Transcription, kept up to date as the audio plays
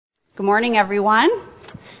Good morning, everyone.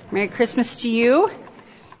 Merry Christmas to you.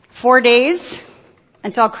 4 days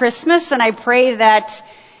until Christmas, and I pray that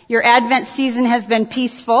your Advent season has been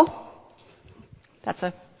peaceful. That's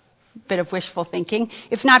a bit of wishful thinking.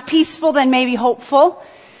 If not peaceful, then maybe hopeful.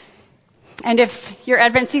 And if your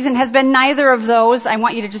Advent season has been neither of those, I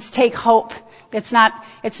want you to just take hope. It's not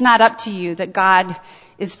up to you, that God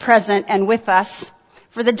is present and with us.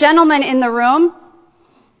 For the gentlemen in the room,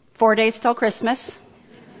 4 days till Christmas.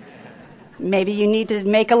 Maybe you need to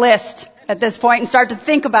make a list at this point and start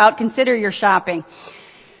to consider your shopping.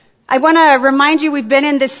 I want to remind you, we've been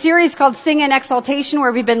in this series called Sing in Exaltation,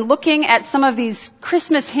 where we've been looking at some of these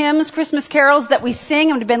Christmas hymns, Christmas carols that we sing,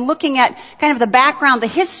 and we've been looking at kind of the background, the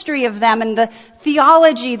history of them, and the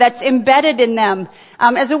theology that's embedded in them,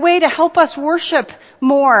 as a way to help us worship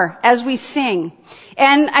more as we sing.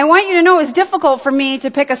 And I want you to know it's difficult for me to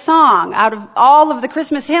pick a song out of all of the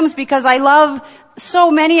Christmas hymns because I love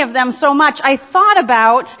so many of them so much. I thought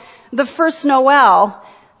about the first Noel,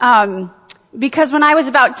 because when I was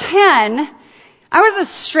about 10, I was a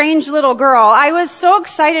strange little girl. I was so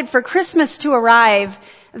excited for Christmas to arrive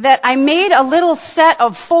that I made a little set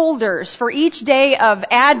of folders for each day of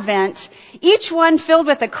Advent, each one filled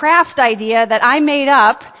with a craft idea that I made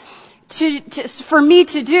up for me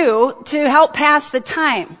to do to help pass the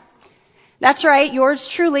time. That's right, yours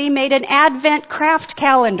truly made an Advent craft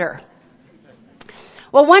calendar.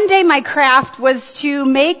 Well, one day my craft was to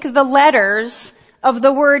make the letters of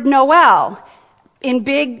the word Noel in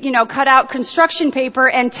big, cut out construction paper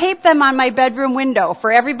and tape them on my bedroom window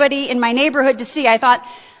for everybody in my neighborhood to see. I thought,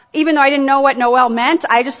 even though I didn't know what Noel meant,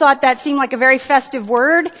 I just thought that seemed like a very festive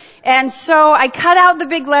word. And so I cut out the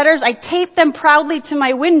big letters, I taped them proudly to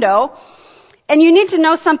my window. And you need to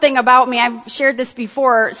know something about me. I've shared this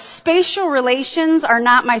before. Spatial relations are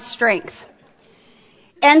not my strength.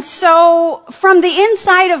 And so from the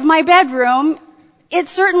inside of my bedroom, it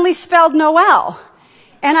certainly spelled Noel.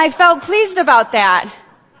 And I felt pleased about that.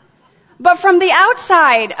 But from the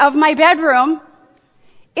outside of my bedroom,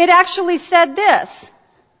 it actually said this.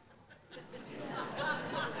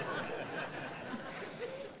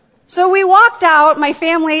 So we walked out, my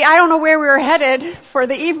family, I don't know where we were headed for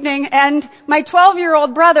the evening, and my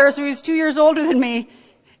 12-year-old brother, who was 2 years older than me,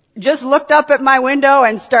 just looked up at my window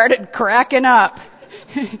and started cracking up.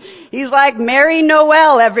 He's like, Merry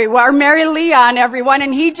Noel, everyone, or Merry Leon, everyone,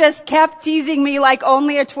 and he just kept teasing me like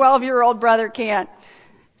only a 12-year-old brother can.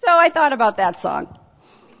 So I thought about that song.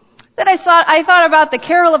 Then I thought about the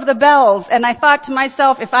Carol of the Bells, and I thought to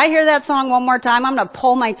myself, if I hear that song one more time, I'm going to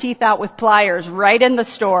pull my teeth out with pliers right in the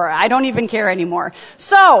store. I don't even care anymore.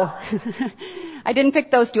 So, I didn't pick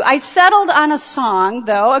those two. I settled on a song,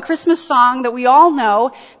 though, a Christmas song that we all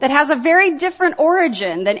know, that has a very different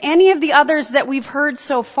origin than any of the others that we've heard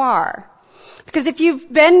so far. Because if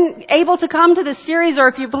you've been able to come to this series, or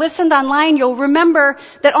if you've listened online, you'll remember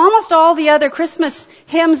that almost all the other Christmas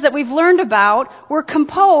hymns that we've learned about were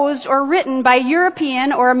composed or written by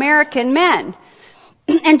European or American men.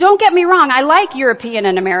 And don't get me wrong, I like European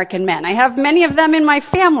and American men. I have many of them in my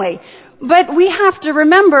family. But we have to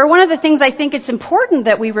remember, one of the things I think it's important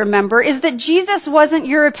that we remember is that Jesus wasn't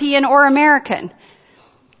European or American.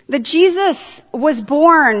 That Jesus was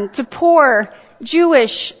born to poor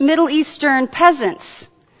Jewish Middle Eastern peasants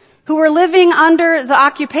who were living under the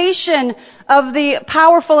occupation of the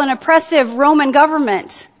powerful and oppressive Roman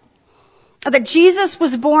government. That Jesus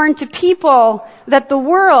was born to people that the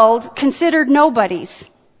world considered nobodies,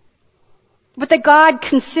 but that God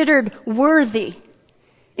considered worthy,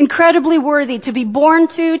 incredibly worthy to be born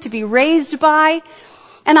to be raised by.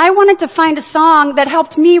 And I wanted to find a song that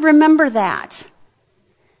helped me remember that.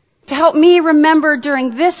 To help me remember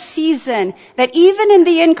during this season that even in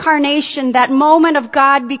the incarnation, that moment of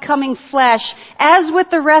God becoming flesh, as with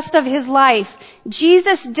the rest of his life,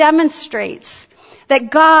 Jesus demonstrates that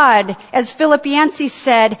God, as Philip Yancey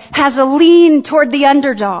said, has a lean toward the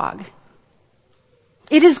underdog.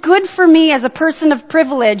 It is good for me as a person of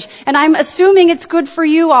privilege, and I'm assuming it's good for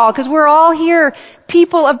you all, because we're all here,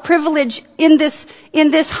 people of privilege in this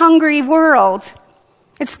hungry world.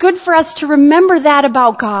 It's good for us to remember that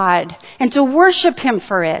about God and to worship him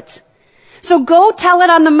for it. So go tell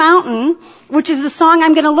it on the mountain, which is the song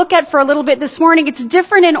I'm going to look at for a little bit this morning. It's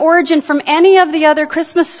different in origin from any of the other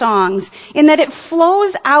Christmas songs in that it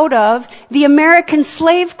flows out of the American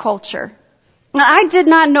slave culture. Now, I did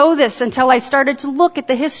not know this until I started to look at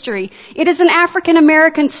the history. It is an African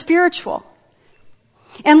American spiritual.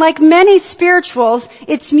 And like many spirituals,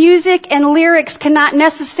 its music and lyrics cannot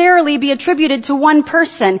necessarily be attributed to one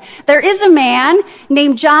person. There is a man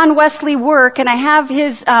named John Wesley Work, and I have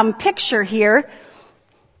his picture here,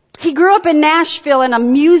 He grew up in Nashville in a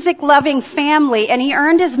music-loving family, and he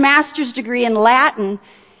earned his master's degree in Latin.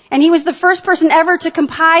 And he was the first person ever to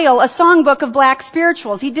compile a songbook of black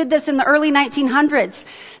spirituals. He did this in the early 1900s.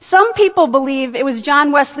 Some people believe it was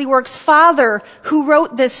John Wesley Work's father who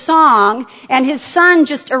wrote this song, and his son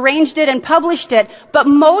just arranged it and published it. But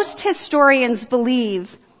most historians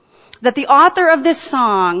believe that the author of this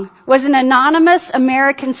song was an anonymous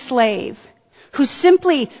American slave who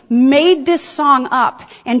simply made this song up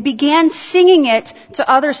and began singing it to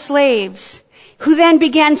other slaves, who then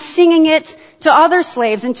began singing it to other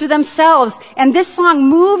slaves and to themselves. And this song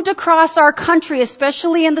moved across our country,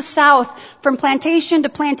 especially in the South, from plantation to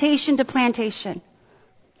plantation to plantation.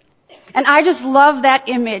 And I just love that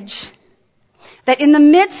image, that in the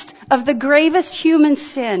midst of the gravest human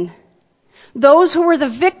sin, those who were the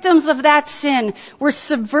victims of that sin were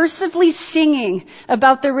subversively singing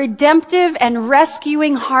about the redemptive and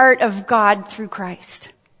rescuing heart of God through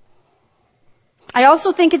Christ. I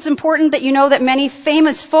also think it's important that you know that many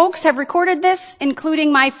famous folks have recorded this,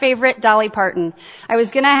 including my favorite, Dolly Parton. I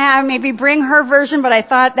was going to maybe bring her version, but I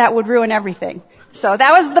thought that would ruin everything. So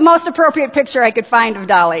that was the most appropriate picture I could find of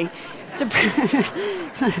Dolly.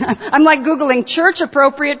 I'm like Googling church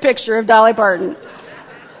appropriate picture of Dolly Parton.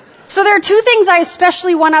 So there are two things I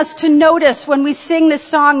especially want us to notice when we sing this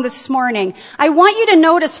song this morning. I want you to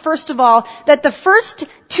notice, first of all, that the first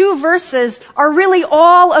two verses are really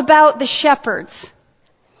all about the shepherds.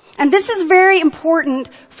 And this is very important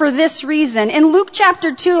for this reason. In Luke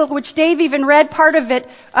chapter 2, which Dave even read part of it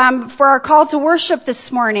for our call to worship this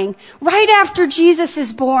morning, right after Jesus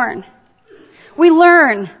is born, we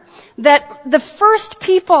learn that the first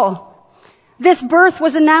people this birth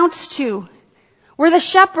was announced to were the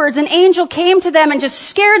shepherds. An angel came to them and just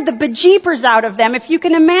scared the bejeepers out of them, if you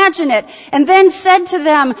can imagine it, and then said to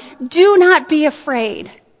them, "Do not be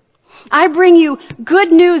afraid. I bring you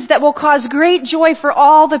good news that will cause great joy for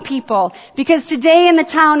all the people, because today in the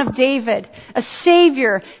town of David, a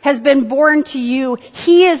Savior has been born to you.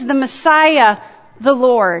 He is the Messiah, the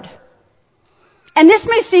Lord." And this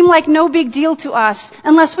may seem like no big deal to us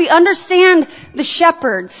unless we understand the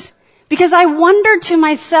shepherds. Because I wondered to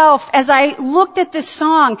myself as I looked at this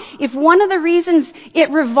song, if one of the reasons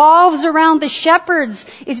it revolves around the shepherds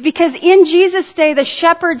is because in Jesus' day, the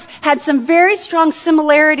shepherds had some very strong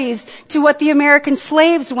similarities to what the American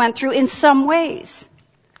slaves went through in some ways.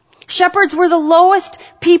 Shepherds were the lowest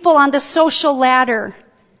people on the social ladder.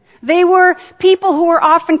 They were people who were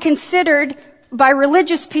often considered, by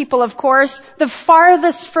religious people of course, the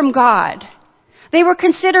farthest from God. They were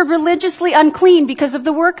considered religiously unclean because of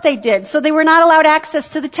the work they did, so they were not allowed access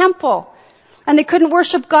to the temple, and they couldn't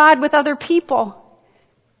worship God with other people.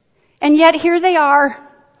 And yet here they are,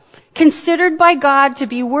 considered by God to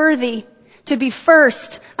be worthy, to be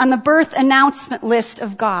first on the birth announcement list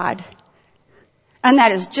of God. And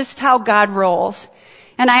that is just how God rolls.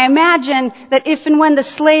 And I imagine that if and when the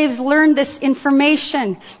slaves learned this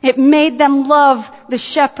information, it made them love the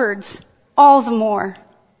shepherds all the more.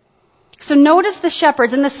 So notice the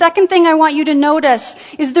shepherds. And the second thing I want you to notice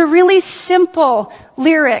is the really simple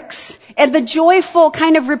lyrics and the joyful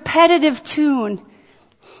kind of repetitive tune.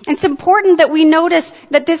 It's important that we notice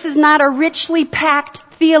that this is not a richly packed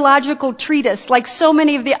theological treatise like so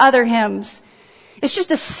many of the other hymns. It's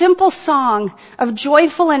just a simple song of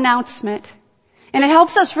joyful announcement. And it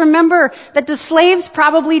helps us remember that the slaves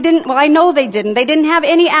probably didn't, well, I know they didn't have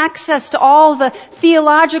any access to all the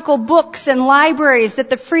theological books and libraries that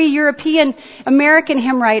the free European American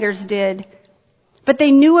hymn writers did. But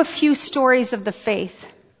they knew a few stories of the faith.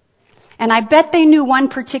 And I bet they knew one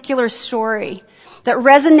particular story that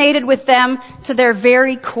resonated with them to their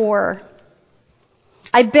very core.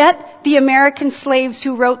 I bet the American slaves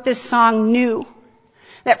who wrote this song knew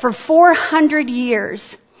that for 400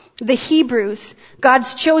 years, the Hebrews,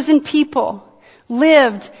 God's chosen people,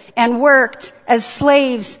 lived and worked as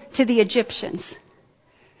slaves to the Egyptians.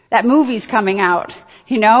 That movie's coming out,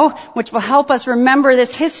 which will help us remember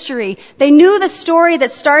this history. They knew the story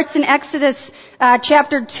that starts in Exodus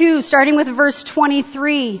chapter 2, starting with verse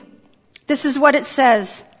 23. This is what it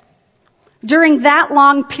says. During that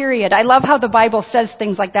long period, I love how the Bible says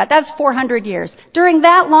things like that. That's 400 years. During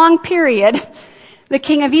that long period, the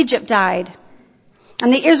king of Egypt died.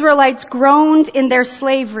 And the Israelites groaned in their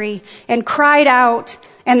slavery and cried out,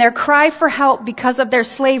 and their cry for help because of their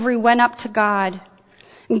slavery went up to God.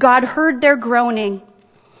 And God heard their groaning,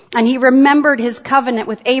 and he remembered his covenant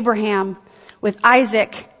with Abraham, with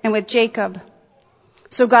Isaac, and with Jacob.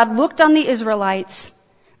 So God looked on the Israelites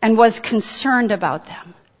and was concerned about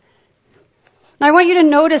them. Now I want you to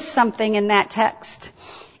notice something in that text.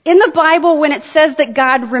 In the Bible, when it says that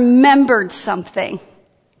God remembered something,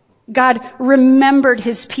 God remembered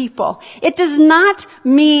his people. It does not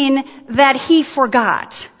mean that he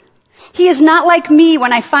forgot. He is not like me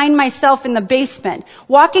when I find myself in the basement,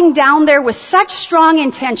 walking down there with such strong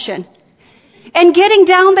intention, and getting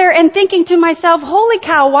down there and thinking to myself, holy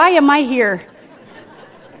cow, why am I here?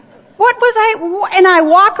 And I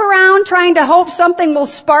walk around trying to hope something will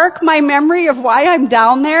spark my memory of why I'm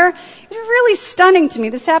down there. It's really stunning to me.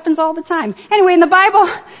 This happens all the time. Anyway, in the Bible,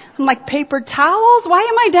 I'm like, paper towels? Why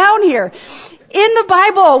am I down here? In the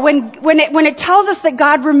Bible, when it tells us that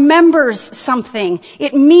God remembers something,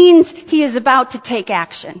 it means he is about to take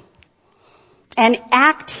action. And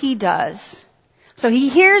act he does. So he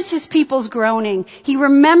hears his people's groaning. He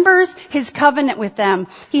remembers his covenant with them.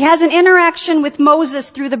 He has an interaction with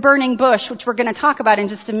Moses through the burning bush, which we're going to talk about in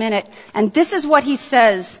just a minute. And this is what he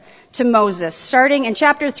says to Moses, starting in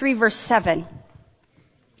chapter 3, verse 7.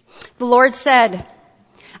 The Lord said,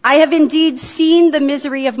 I have indeed seen the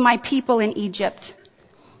misery of my people in Egypt.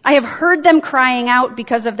 I have heard them crying out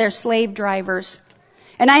because of their slave drivers,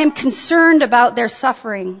 and I am concerned about their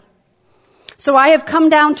suffering. So I have come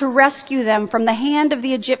down to rescue them from the hand of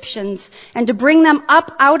the Egyptians and to bring them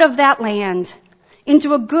up out of that land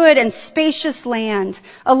into a good and spacious land,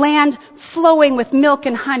 a land flowing with milk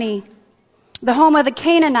and honey, the home of the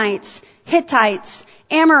Canaanites, Hittites,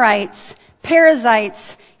 Amorites,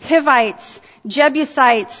 Perizzites, Hivites,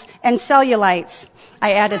 Jebusites, and Cellulites.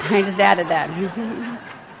 I just added that.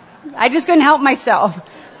 I just couldn't help myself.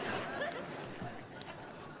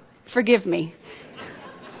 Forgive me.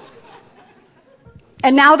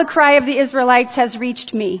 And now the cry of the Israelites has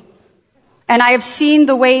reached me, and I have seen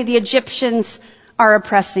the way the Egyptians are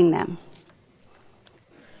oppressing them.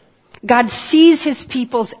 God sees his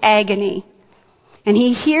people's agony, and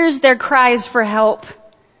he hears their cries for help,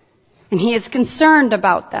 and he is concerned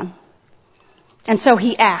about them. And so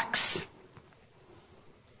he acts.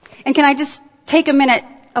 And can I just take a minute,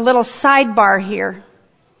 a little sidebar here?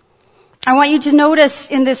 I want you to notice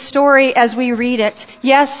in this story as we read it,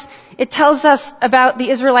 yes, it tells us about the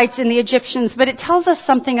Israelites and the Egyptians, but it tells us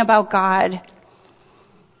something about God.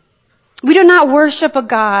 We do not worship a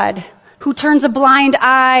God who turns a blind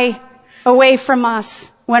eye away from us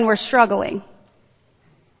when we're struggling.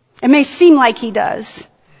 It may seem like he does,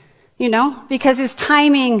 because his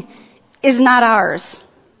timing is not ours.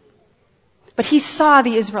 But he saw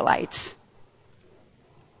the Israelites.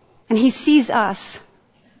 And he sees us.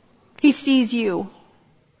 He sees you.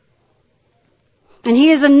 And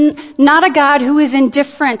he is not a God who is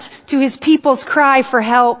indifferent to his people's cry for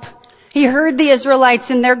help. He heard the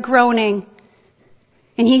Israelites in their groaning.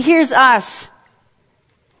 And he hears us.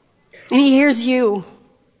 And he hears you.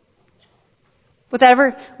 With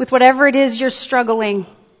whatever it is you're struggling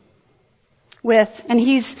with. And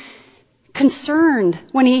he's concerned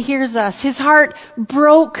when he hears us. His heart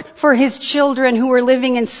broke for his children who were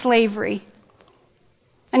living in slavery.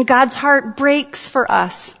 And God's heart breaks for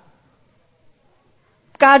us.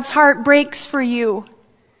 God's heart breaks for you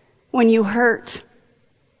when you hurt.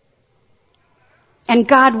 And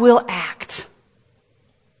God will act.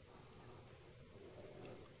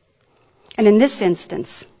 And in this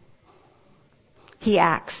instance, he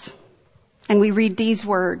acts. And we read these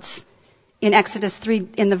words in Exodus 3,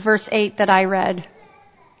 in the verse 8 that I read.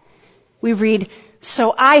 We read,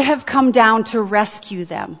 so I have come down to rescue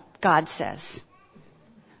them, God says.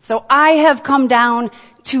 So I have come down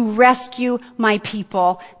to rescue my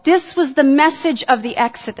people. This was the message of the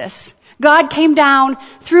Exodus. God came down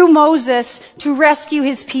through Moses to rescue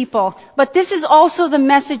his people. But this is also the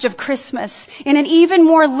message of Christmas in an even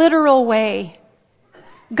more literal way.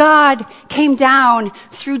 God came down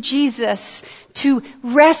through Jesus to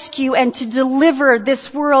rescue and to deliver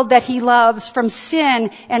this world that he loves from sin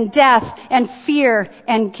and death and fear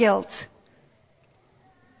and guilt.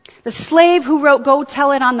 The slave who wrote Go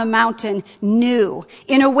Tell It on the Mountain knew,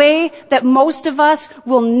 in a way that most of us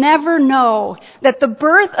will never know, that the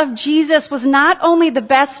birth of Jesus was not only the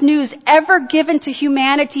best news ever given to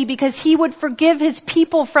humanity because he would forgive his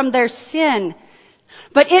people from their sin,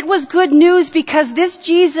 but it was good news because this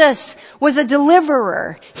Jesus was a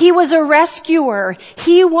deliverer. He was a rescuer.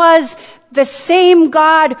 He was the same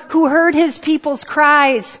God who heard his people's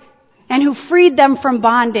cries and who freed them from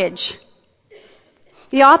bondage.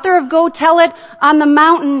 The author of Go Tell It on the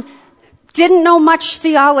Mountain didn't know much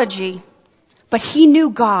theology, but he knew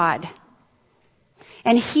God.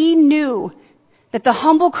 And he knew that the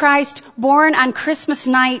humble Christ born on Christmas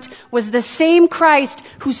night was the same Christ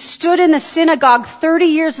who stood in the synagogue 30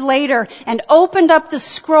 years later and opened up the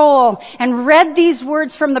scroll and read these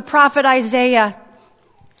words from the prophet Isaiah.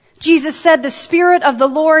 Jesus said, the Spirit of the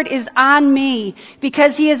Lord is on me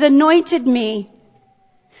because he has anointed me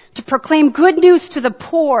to proclaim good news to the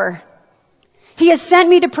poor. He has sent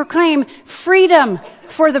me to proclaim freedom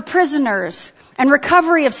for the prisoners and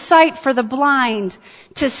recovery of sight for the blind,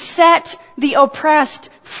 to set the oppressed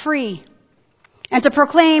free, and to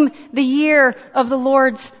proclaim the year of the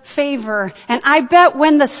Lord's favor. And I bet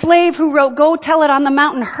when the slave who wrote "Go Tell It on the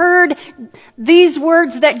Mountain" heard these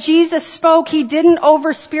words that Jesus spoke, he didn't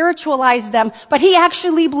over-spiritualize them, but he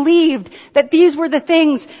actually believed that these were the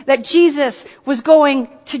things that Jesus was going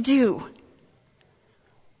to do.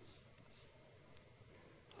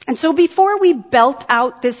 And so before we belt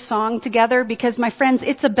out this song together, because my friends,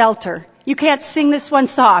 it's a belter. You can't sing this one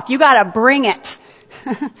soft. You gotta bring it.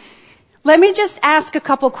 Let me just ask a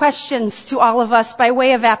couple questions to all of us by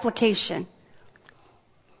way of application.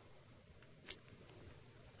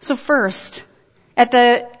 So first, at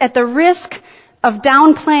the risk of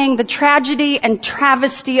downplaying the tragedy and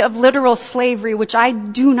travesty of literal slavery, which I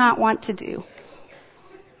do not want to do,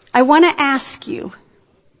 I want to ask you,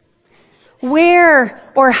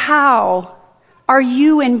 where or how are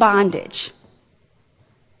you in bondage?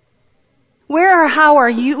 Where or how are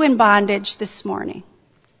you in bondage this morning?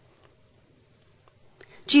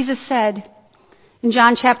 Jesus said in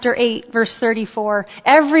John chapter 8, verse 34,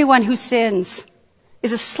 everyone who sins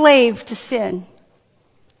is a slave to sin.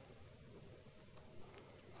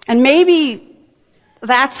 And maybe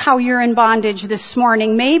that's how you're in bondage this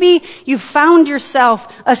morning. Maybe you found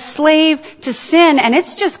yourself a slave to sin and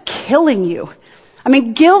it's just killing you. I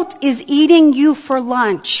mean, guilt is eating you for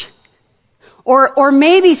lunch. Or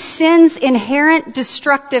maybe sin's inherent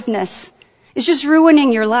destructiveness is just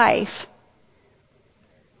ruining your life.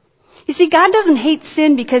 You see, God doesn't hate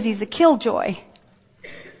sin because he's a killjoy.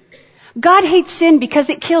 God hates sin because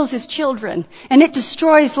it kills his children and it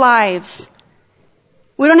destroys lives.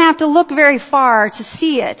 We don't have to look very far to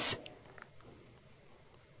see it.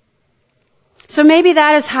 So maybe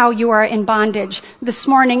that is how you are in bondage this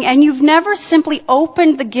morning, and you've never simply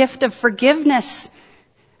opened the gift of forgiveness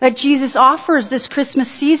that Jesus offers this Christmas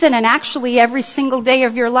season and actually every single day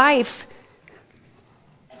of your life.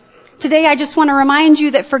 Today I just want to remind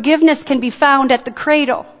you that forgiveness can be found at the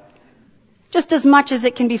cradle just as much as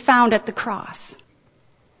it can be found at the cross.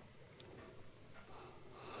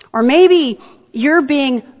 Or maybe you're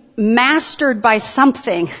being mastered by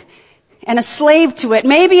something and a slave to it.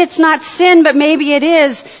 Maybe it's not sin, but maybe it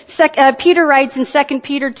is. Peter writes in 2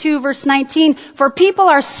 Peter 2, verse 19, for people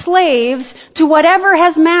are slaves to whatever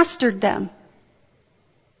has mastered them.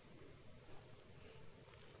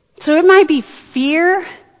 So it might be fear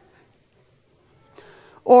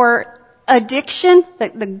or addiction,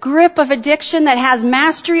 the grip of addiction that has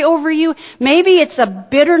mastery over you. Maybe it's a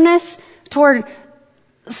bitterness toward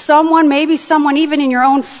someone, maybe someone even in your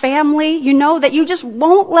own family, you know, that you just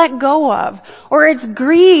won't let go of. Or it's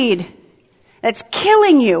greed that's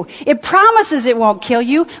killing you. It promises it won't kill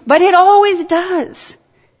you, but it always does.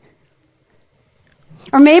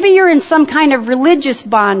 Or maybe you're in some kind of religious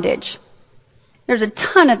bondage. There's a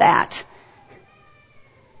ton of that.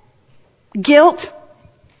 Guilt,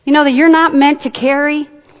 you know, that you're not meant to carry.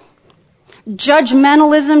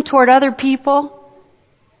 Judgmentalism toward other people.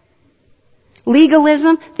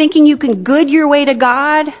 Legalism, thinking you can good your way to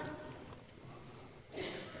God.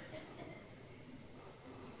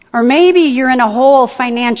 Or maybe you're in a hole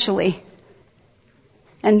financially,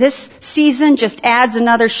 and this season just adds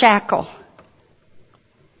another shackle.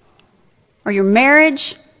 Or your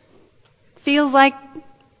marriage feels like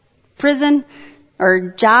prison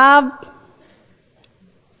or job.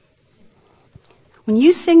 When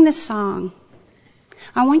you sing this song,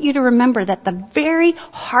 I want you to remember that the very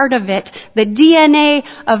heart of it, the DNA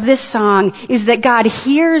of this song, is that God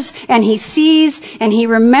hears and he sees and he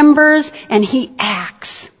remembers and he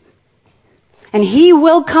acts. And he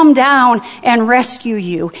will come down and rescue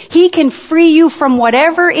you. He can free you from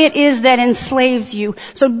whatever it is that enslaves you.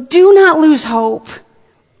 So do not lose hope.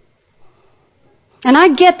 And I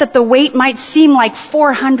get that the wait might seem like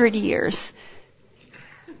 400 years.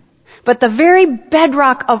 But the very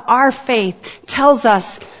bedrock of our faith tells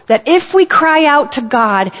us that if we cry out to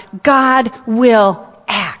God, God will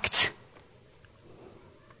act.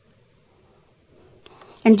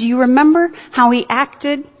 And do you remember how he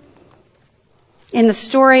acted in the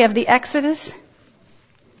story of the Exodus?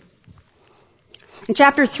 In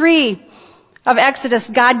chapter 3 of Exodus,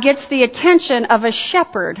 God gets the attention of a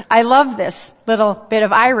shepherd. I love this little bit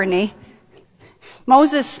of irony.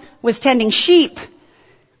 Moses was tending sheep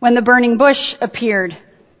when the burning bush appeared.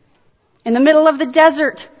 In the middle of the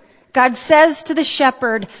desert, God says to the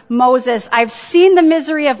shepherd, Moses, I've seen the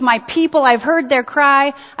misery of my people. I've heard their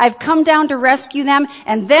cry. I've come down to rescue them.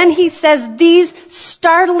 And then he says these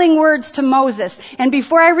startling words to Moses. And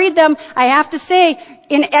before I read them, I have to say,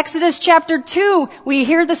 in Exodus chapter 2, we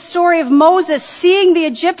hear the story of Moses seeing the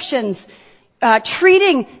Egyptians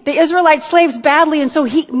treating the Israelite slaves badly. And so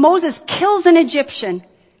Moses kills an Egyptian.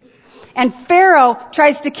 And Pharaoh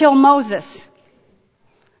tries to kill Moses.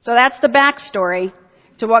 So that's the backstory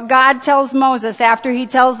to what God tells Moses after he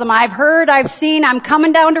tells them, I've heard, I've seen, I'm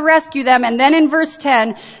coming down to rescue them. And then in verse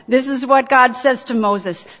 10, this is what God says to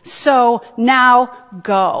Moses. So now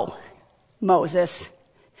go, Moses.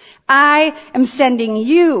 I am sending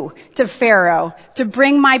you to Pharaoh to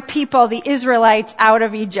bring my people, the Israelites, out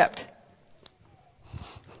of Egypt.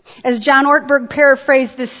 As John Ortberg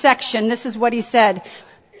paraphrased this section, this is what he said.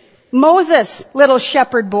 Moses, little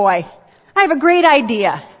shepherd boy, I have a great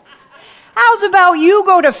idea. How's about you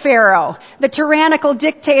go to Pharaoh, the tyrannical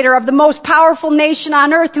dictator of the most powerful nation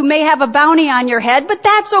on earth who may have a bounty on your head, but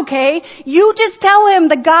that's okay. You just tell him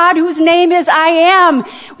the God whose name is I Am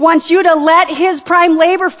wants you to let his prime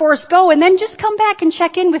labor force go, and then just come back and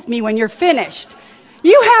check in with me when you're finished.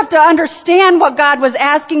 You have to understand what God was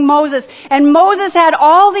asking Moses. And Moses had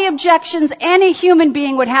all the objections any human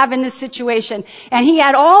being would have in this situation. And he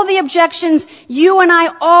had all the objections you and I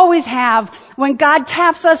always have when God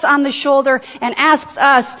taps us on the shoulder and asks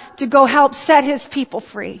us to go help set his people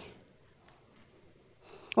free.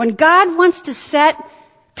 When God wants to set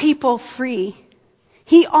people free,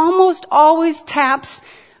 he almost always taps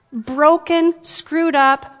broken, screwed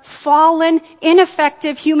up, fallen,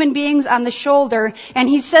 ineffective human beings on the shoulder, and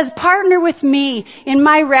he says, partner with me in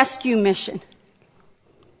my rescue mission.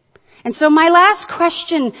 And so my last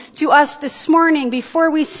question to us this morning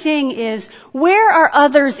before we sing is, where are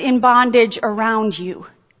others in bondage around you?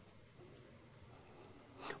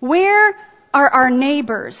 Where are our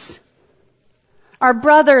neighbors, our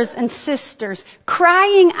brothers and sisters,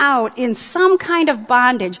 crying out in some kind of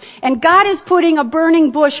bondage? And God is putting a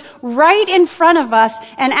burning bush right in front of us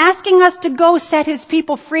and asking us to go set his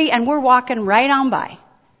people free, and we're walking right on by.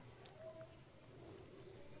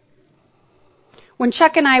 When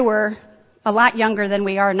Chuck and I were a lot younger than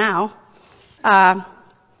we are now,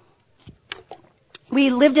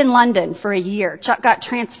 we lived in London for a year. Chuck got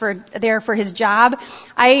transferred there for his job.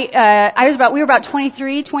 We were about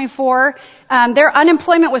 23, 24. Their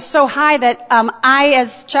unemployment was so high that, I,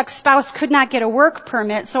 as Chuck's spouse, could not get a work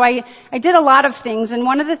permit. So I did a lot of things. And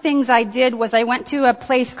one of the things I did was I went to a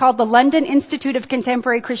place called the London Institute of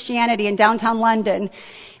Contemporary Christianity in downtown London.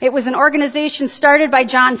 It was an organization started by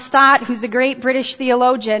John Stott, who's a great British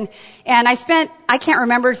theologian. And I spent, I can't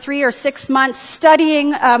remember, 3 or 6 months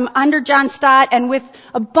studying under John Stott and with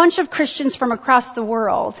a bunch of Christians from across the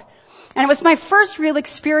world. And it was my first real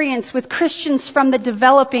experience with Christians from the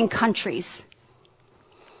developing countries.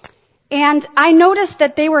 And I noticed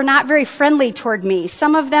that they were not very friendly toward me.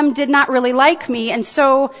 Some of them did not really like me, and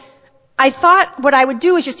so I thought what I would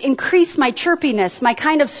do is just increase my chirpiness, my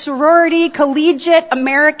kind of sorority, collegiate,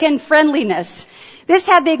 American friendliness. This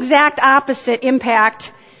had the exact opposite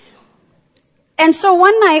impact. And so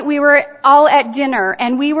one night we were all at dinner,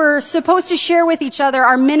 and we were supposed to share with each other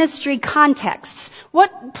our ministry contexts.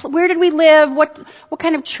 Where did we live? What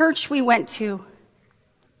kind of church we went to?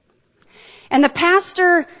 And the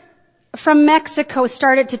pastor from Mexico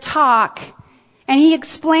started to talk, and he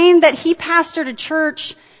explained that he pastored a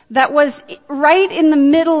church that was right in the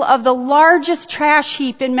middle of the largest trash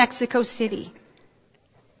heap in Mexico City.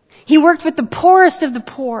 He worked with the poorest of the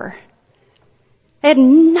poor. They had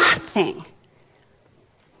nothing.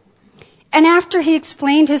 And after he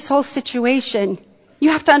explained his whole situation, you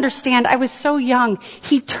have to understand, I was so young,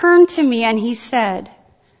 he turned to me and he said,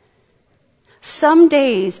 "Some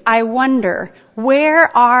days I wonder,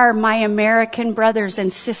 where are my American brothers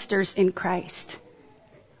and sisters in Christ?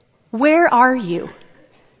 Where are you?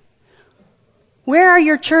 Where are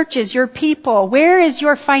your churches, your people? Where is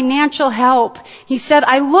your financial help?" He said,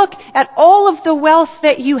 "I look at all of the wealth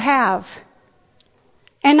that you have,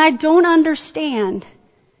 and I don't understand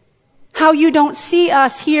how you don't see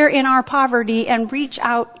us here in our poverty and reach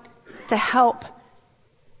out to help."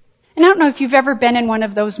 And I don't know if you've ever been in one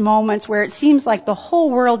of those moments where it seems like the whole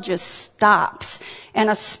world just stops and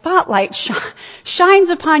a spotlight shines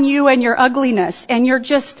upon you and your ugliness, and you're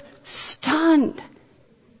just stunned.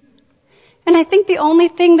 And I think the only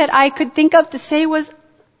thing that I could think of to say was,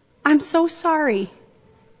 "I'm so sorry.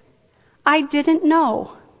 I didn't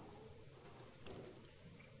know."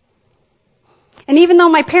 And even though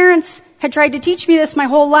my parents had tried to teach me this my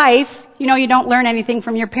whole life, you know, you don't learn anything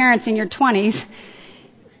from your parents in your 20s,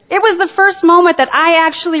 It was the first moment that I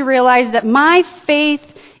actually realized that my faith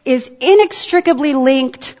is inextricably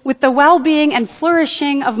linked with the well-being and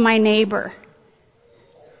flourishing of my neighbor.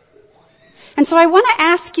 And so I want to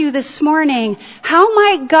ask you this morning, how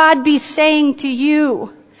might God be saying to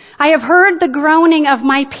you, I have heard the groaning of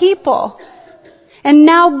my people, and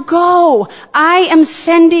now go, I am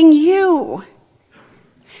sending you.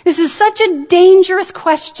 This is such a dangerous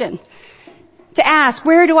question to ask.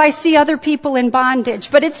 Where do I see other people in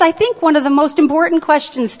bondage? But it's, I think, one of the most important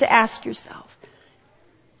questions to ask yourself.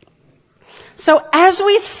 So as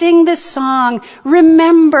we sing this song,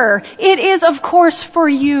 remember, it is of course for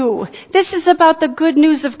you. This is about the good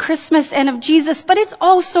news of Christmas and of Jesus, but it's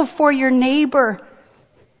also for your neighbor.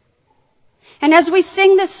 And as we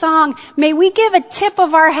sing this song, may we give a tip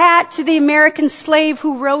of our hat to the American slave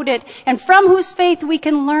who wrote it and from whose faith we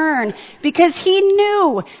can learn, because he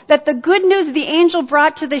knew that the good news the angel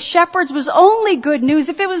brought to the shepherds was only good news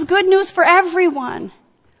if it was good news for everyone.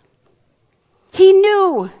 He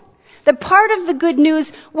knew that part of the good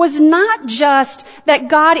news was not just that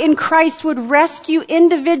God in Christ would rescue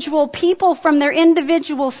individual people from their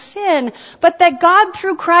individual sin, but that God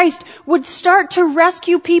through Christ would start to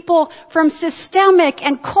rescue people from systemic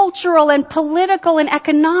and cultural and political and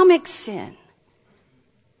economic sin.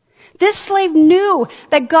 This slave knew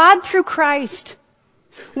that God through Christ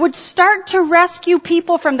would start to rescue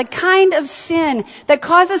people from the kind of sin that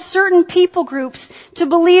causes certain people groups to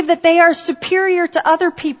believe that they are superior to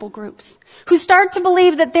other people groups, who start to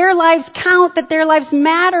believe that their lives count, that their lives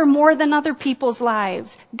matter more than other people's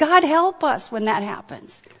lives. God help us when that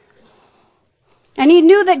happens. And he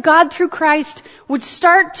knew that God through Christ would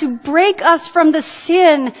start to break us from the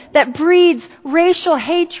sin that breeds racial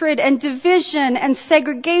hatred and division and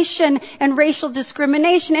segregation and racial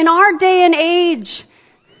discrimination in our day and age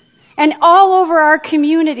and all over our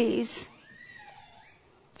communities.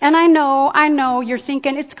 And I know, you're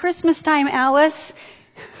thinking, it's Christmas time, Alice.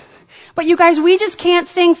 But you guys, we just can't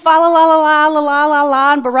sing fa la la la la la la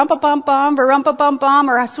la and barumpa bum bum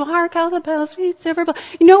or so hark how the bells sweet silver bell.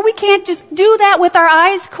 We can't just do that with our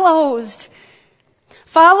eyes closed.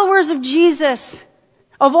 Followers of Jesus,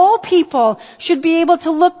 of all people, should be able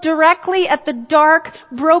to look directly at the dark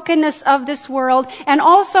brokenness of this world and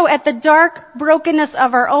also at the dark brokenness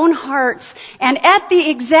of our own hearts, and at the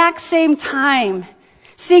exact same time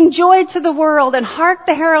sing joy to the world and hark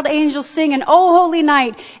the herald angels sing and O holy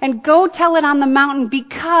night and go tell it on the mountain,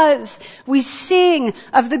 because we sing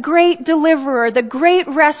of the great deliverer, the great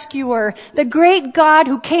rescuer, the great God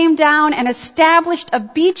who came down and established a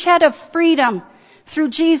beachhead of freedom through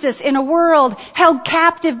Jesus in a world held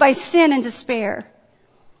captive by sin and despair.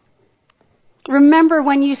 Remember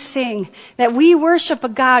when you sing that we worship a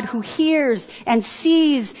God who hears and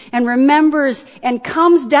sees and remembers and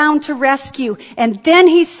comes down to rescue. And then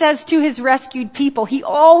he says to his rescued people, he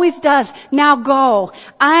always does, now go,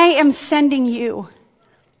 I am sending you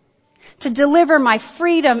to deliver my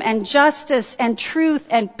freedom and justice and truth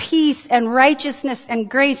and peace and righteousness and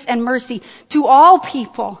grace and mercy to all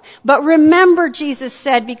people. But remember, Jesus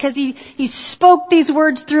said, because he spoke these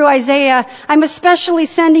words through Isaiah, I'm especially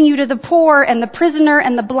sending you to the poor and the prisoner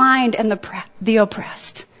and the blind and the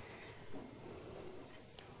oppressed.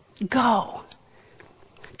 Go.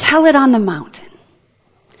 Tell it on the mountain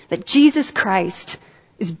that Jesus Christ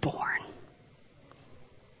is born.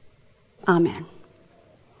 Amen.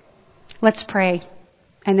 Let's pray,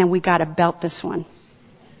 and then we gotta belt this one.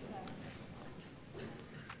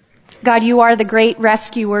 God, you are the great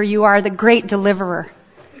rescuer. You are the great deliverer.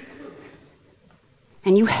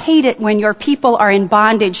 And you hate it when your people are in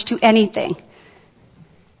bondage to anything,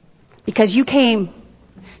 because you came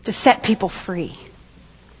to set people free.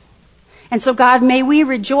 And so, God, may we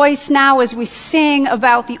rejoice now as we sing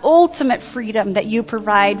about the ultimate freedom that you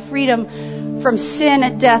provide, freedom from sin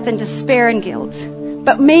and death and despair and guilt.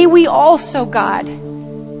 But may we also, God,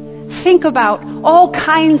 think about all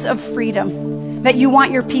kinds of freedom that you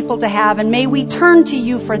want your people to have. And may we turn to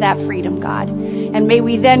you for that freedom, God. And may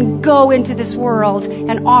we then go into this world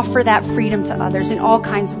and offer that freedom to others in all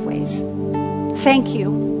kinds of ways. Thank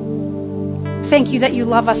you. Thank you that you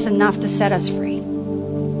love us enough to set us free.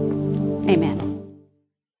 Amen.